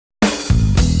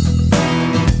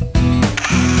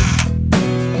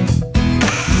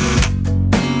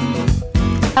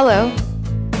Hello.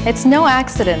 It's no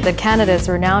accident that Canada is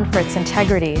renowned for its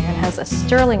integrity and has a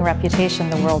sterling reputation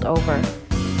the world over.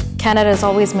 Canada has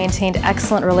always maintained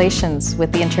excellent relations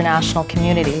with the international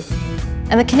community.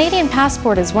 And the Canadian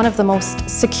passport is one of the most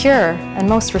secure and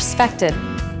most respected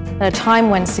at a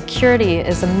time when security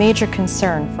is a major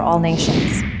concern for all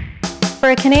nations.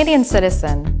 For a Canadian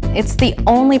citizen, it's the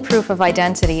only proof of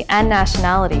identity and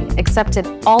nationality accepted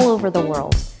all over the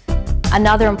world.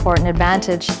 Another important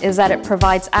advantage is that it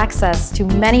provides access to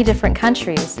many different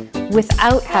countries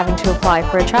without having to apply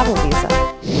for a travel visa.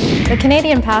 The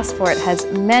Canadian passport has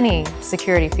many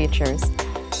security features.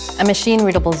 A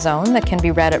machine-readable zone that can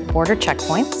be read at border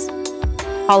checkpoints,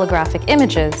 holographic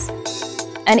images,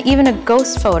 and even a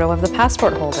ghost photo of the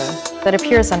passport holder that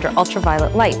appears under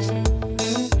ultraviolet light.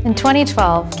 In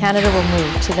 2012, Canada will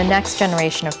move to the next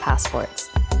generation of passports.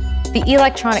 The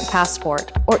electronic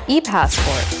passport, or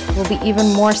e-passport, will be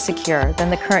even more secure than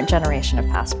the current generation of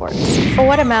passports. For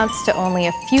what amounts to only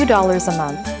a few dollars a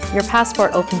month, your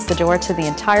passport opens the door to the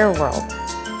entire world.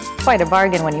 Quite a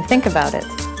bargain when you think about it.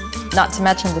 Not to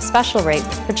mention the special rate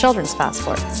for children's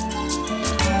passports.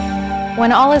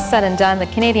 When all is said and done, the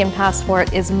Canadian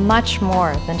passport is much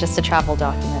more than just a travel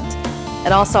document.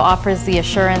 It also offers the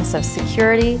assurance of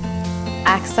security,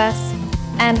 access,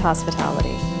 and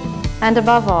hospitality. And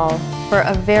above all, for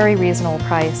a very reasonable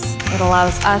price, it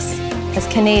allows us as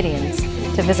Canadians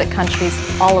to visit countries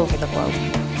all over the globe.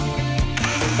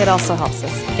 It also helps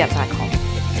us get back home.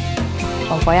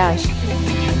 Bon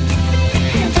voyage!